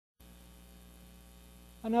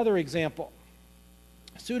Another example,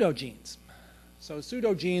 pseudogenes. So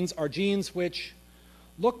pseudogenes are genes which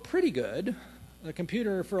look pretty good. The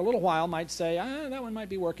computer for a little while might say, that one might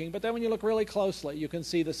be working, but then when you look really closely, you can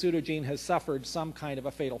see the pseudogene has suffered some kind of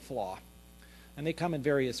a fatal flaw. And they come in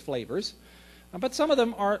various flavors. But some of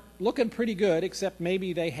them are looking pretty good, except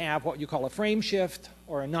maybe they have what you call a frame shift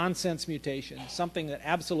or a nonsense mutation, something that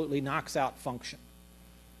absolutely knocks out function.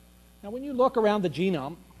 Now, when you look around the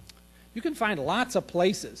genome, you can find lots of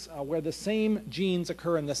places where the same genes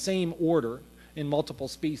occur in the same order in multiple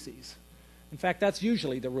species. In fact, that's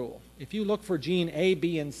usually the rule. If you look for gene A,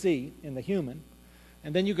 B, and C in the human,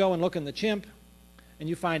 and then you go and look in the chimp, and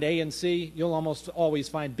you find A and C, you'll almost always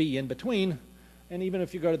find B in between. And even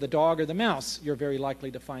if you go to the dog or the mouse, you're very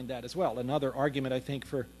likely to find that as well. Another argument, I think,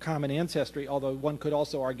 for common ancestry, although one could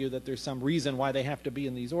also argue that there's some reason why they have to be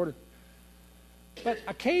in these orders. But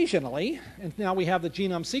occasionally, and now we have the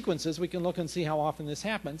genome sequences, we can look and see how often this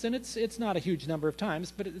happens. And it's not a huge number of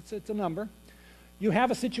times, but it's a number. You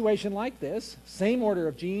have a situation like this, same order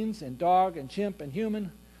of genes in dog and chimp and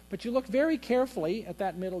human, but you look very carefully at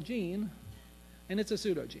that middle gene, and it's a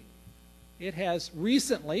pseudogene. It has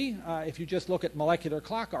recently, if you just look at molecular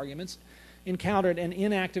clock arguments, encountered an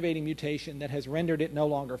inactivating mutation that has rendered it no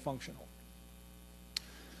longer functional.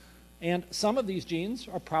 And some of these genes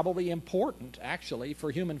are probably important, actually, for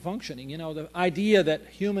human functioning. You know, the idea that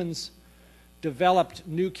humans developed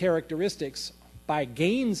new characteristics by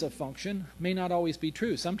gains of function may not always be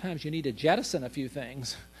true. Sometimes you need to jettison a few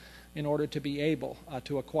things in order to be able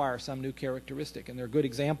to acquire some new characteristic. And there are good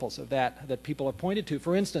examples of that that people have pointed to.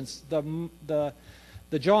 For instance, the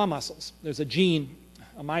jaw muscles. There's a gene,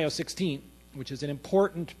 a myo-16, which is an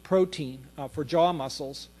important protein for jaw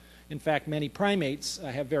muscles. In fact, many primates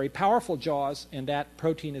have very powerful jaws, and that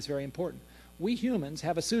protein is very important. We humans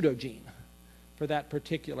have a pseudogene for that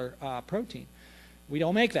particular protein. We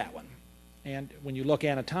don't make that one. And when you look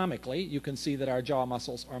anatomically, you can see that our jaw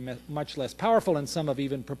muscles are much less powerful, and some have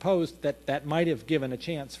even proposed that that might have given a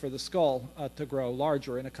chance for the skull to grow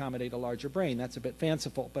larger and accommodate a larger brain. That's a bit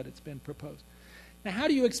fanciful, but it's been proposed. Now, how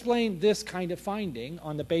do you explain this kind of finding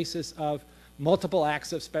on the basis of multiple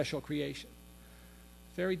acts of special creation?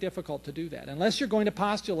 Very difficult to do that, unless you're going to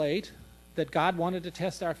postulate that God wanted to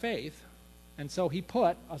test our faith, and so he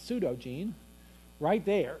put a pseudogene right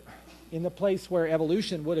there in the place where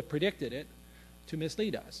evolution would have predicted it to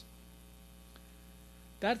mislead us.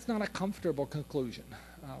 That's not a comfortable conclusion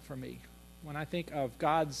for me. When I think of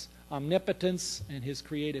God's omnipotence and his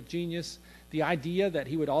creative genius, the idea that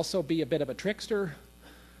he would also be a bit of a trickster,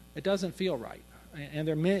 it doesn't feel right. And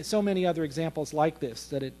there are so many other examples like this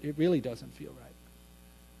that it really doesn't feel right.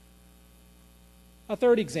 A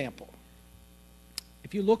third example.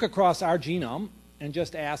 If you look across our genome and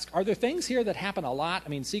just ask, are there things here that happen a lot? I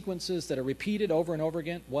mean, sequences that are repeated over and over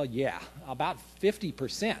again? Well, yeah. About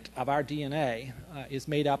 50% of our DNA is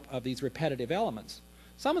made up of these repetitive elements.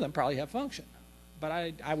 Some of them probably have function, but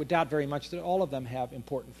I would doubt very much that all of them have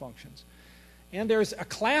important functions. And there's a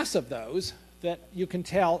class of those that you can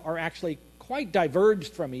tell are actually quite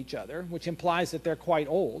diverged from each other, which implies that they're quite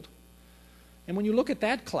old. And when you look at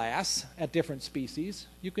that class at different species,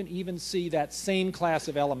 you can even see that same class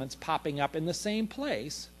of elements popping up in the same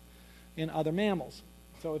place in other mammals.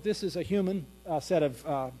 So if this is a human set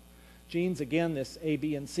of genes, again, this A,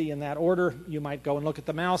 B, and C in that order, you might go and look at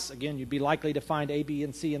the mouse. Again, you'd be likely to find A, B,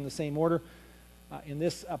 and C in the same order. In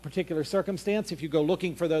this particular circumstance, if you go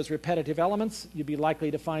looking for those repetitive elements, you'd be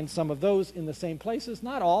likely to find some of those in the same places.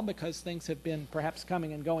 Not all, because things have been perhaps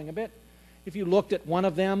coming and going a bit. If you looked at one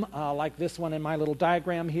of them, like this one in my little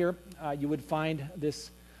diagram here, you would find this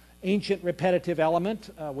ancient repetitive element,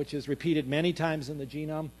 which is repeated many times in the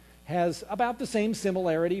genome, has about the same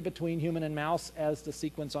similarity between human and mouse as the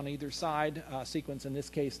sequence on either side, sequence in this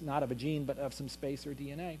case not of a gene but of some space or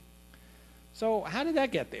DNA. So how did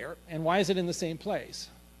that get there, and why is it in the same place?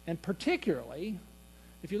 And particularly,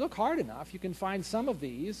 if you look hard enough, you can find some of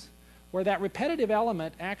these where that repetitive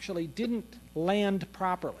element actually didn't land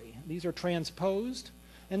properly. These are transposed,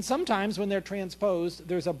 and sometimes when they're transposed,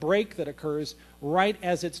 there's a break that occurs right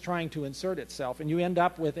as it's trying to insert itself, and you end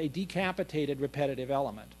up with a decapitated repetitive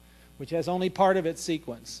element, which has only part of its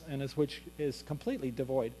sequence, and which is completely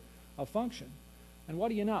devoid of function. And what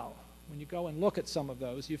do you know? When you go and look at some of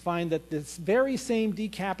those, you find that this very same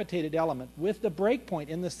decapitated element with the breakpoint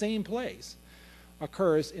in the same place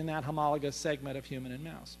occurs in that homologous segment of human and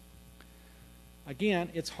mouse. Again,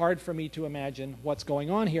 it's hard for me to imagine what's going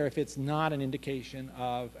on here if it's not an indication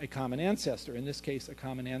of a common ancestor, in this case, a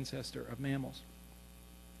common ancestor of mammals.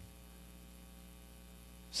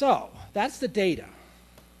 So, that's the data.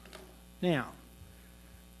 Now,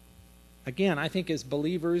 Again, I think as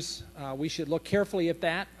believers, we should look carefully at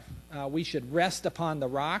that. We should rest upon the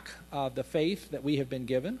rock of the faith that we have been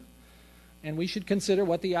given, and we should consider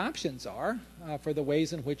what the options are for the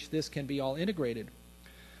ways in which this can be all integrated.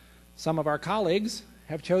 Some of our colleagues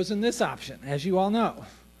have chosen this option, as you all know,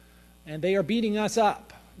 and they are beating us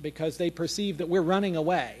up because they perceive that we're running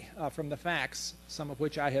away from the facts, some of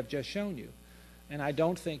which I have just shown you. And I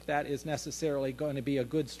don't think that is necessarily going to be a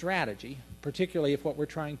good strategy, particularly if what we're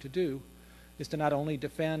trying to do is to not only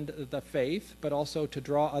defend the faith, but also to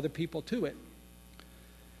draw other people to it.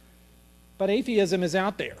 But atheism is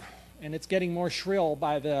out there, and it's getting more shrill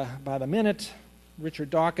by the minute. Richard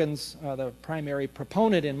Dawkins, the primary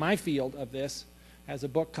proponent in my field of this, has a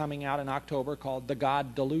book coming out in October called The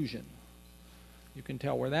God Delusion. You can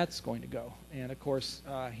tell where that's going to go. And of course,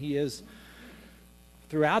 he is,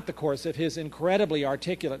 throughout the course of his incredibly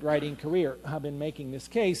articulate writing career, been making this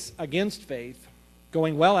case against faith,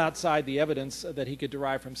 going well outside the evidence that he could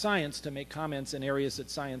derive from science to make comments in areas that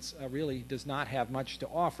science really does not have much to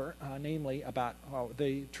offer, namely about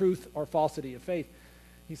the truth or falsity of faith.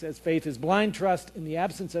 He says faith is blind trust in the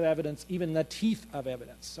absence of evidence, even the teeth of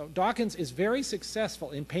evidence. So Dawkins is very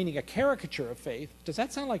successful in painting a caricature of faith. Does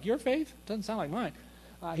that sound like your faith? It doesn't sound like mine.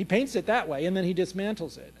 He paints it that way, and then he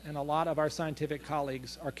dismantles it. And a lot of our scientific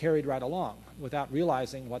colleagues are carried right along without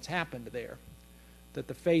realizing what's happened there, that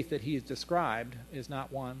the faith that he has described is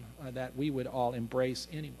not one that we would all embrace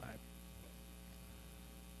anyway.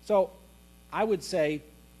 So I would say,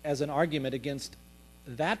 as an argument against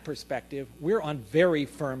that perspective, we're on very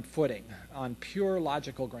firm footing, on pure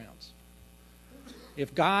logical grounds.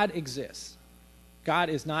 If God exists, God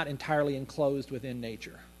is not entirely enclosed within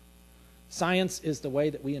nature. Science is the way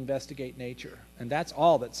that we investigate nature, and that's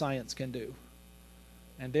all that science can do.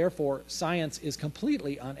 And therefore, science is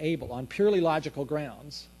completely unable, on purely logical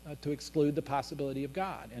grounds, to exclude the possibility of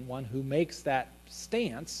God. And one who makes that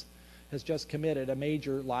stance has just committed a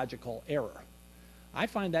major logical error. I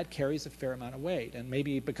find that carries a fair amount of weight, and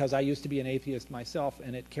maybe because I used to be an atheist myself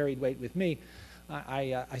and it carried weight with me,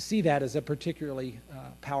 I see that as a particularly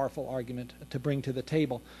powerful argument to bring to the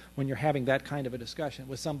table when you're having that kind of a discussion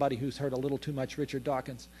with somebody who's heard a little too much Richard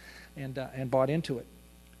Dawkins and bought into it.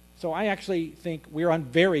 So I actually think we're on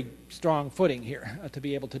very strong footing here to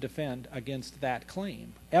be able to defend against that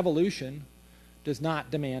claim. Evolution does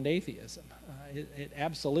not demand atheism. It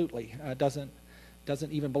absolutely doesn't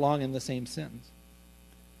even belong in the same sentence.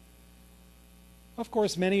 Of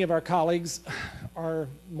course, many of our colleagues are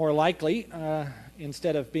more likely,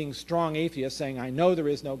 instead of being strong atheists, saying, I know there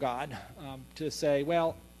is no God, to say,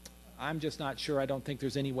 well, I'm just not sure. I don't think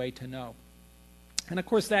there's any way to know. And of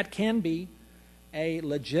course, that can be a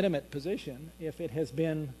legitimate position if it has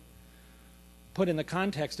been put in the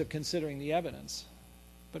context of considering the evidence.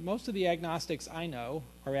 But most of the agnostics I know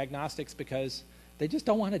are agnostics because they just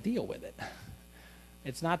don't want to deal with it.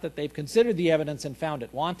 It's not that they've considered the evidence and found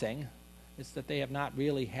it wanting. It's that they have not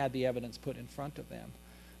really had the evidence put in front of them.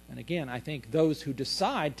 And again, I think those who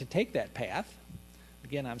decide to take that path,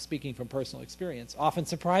 again, I'm speaking from personal experience, often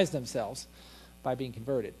surprise themselves by being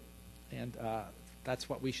converted. And that's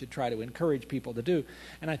what we should try to encourage people to do.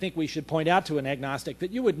 And I think we should point out to an agnostic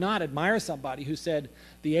that you would not admire somebody who said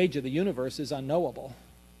the age of the universe is unknowable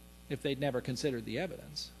if they'd never considered the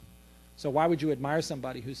evidence. So why would you admire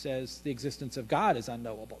somebody who says the existence of God is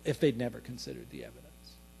unknowable if they'd never considered the evidence?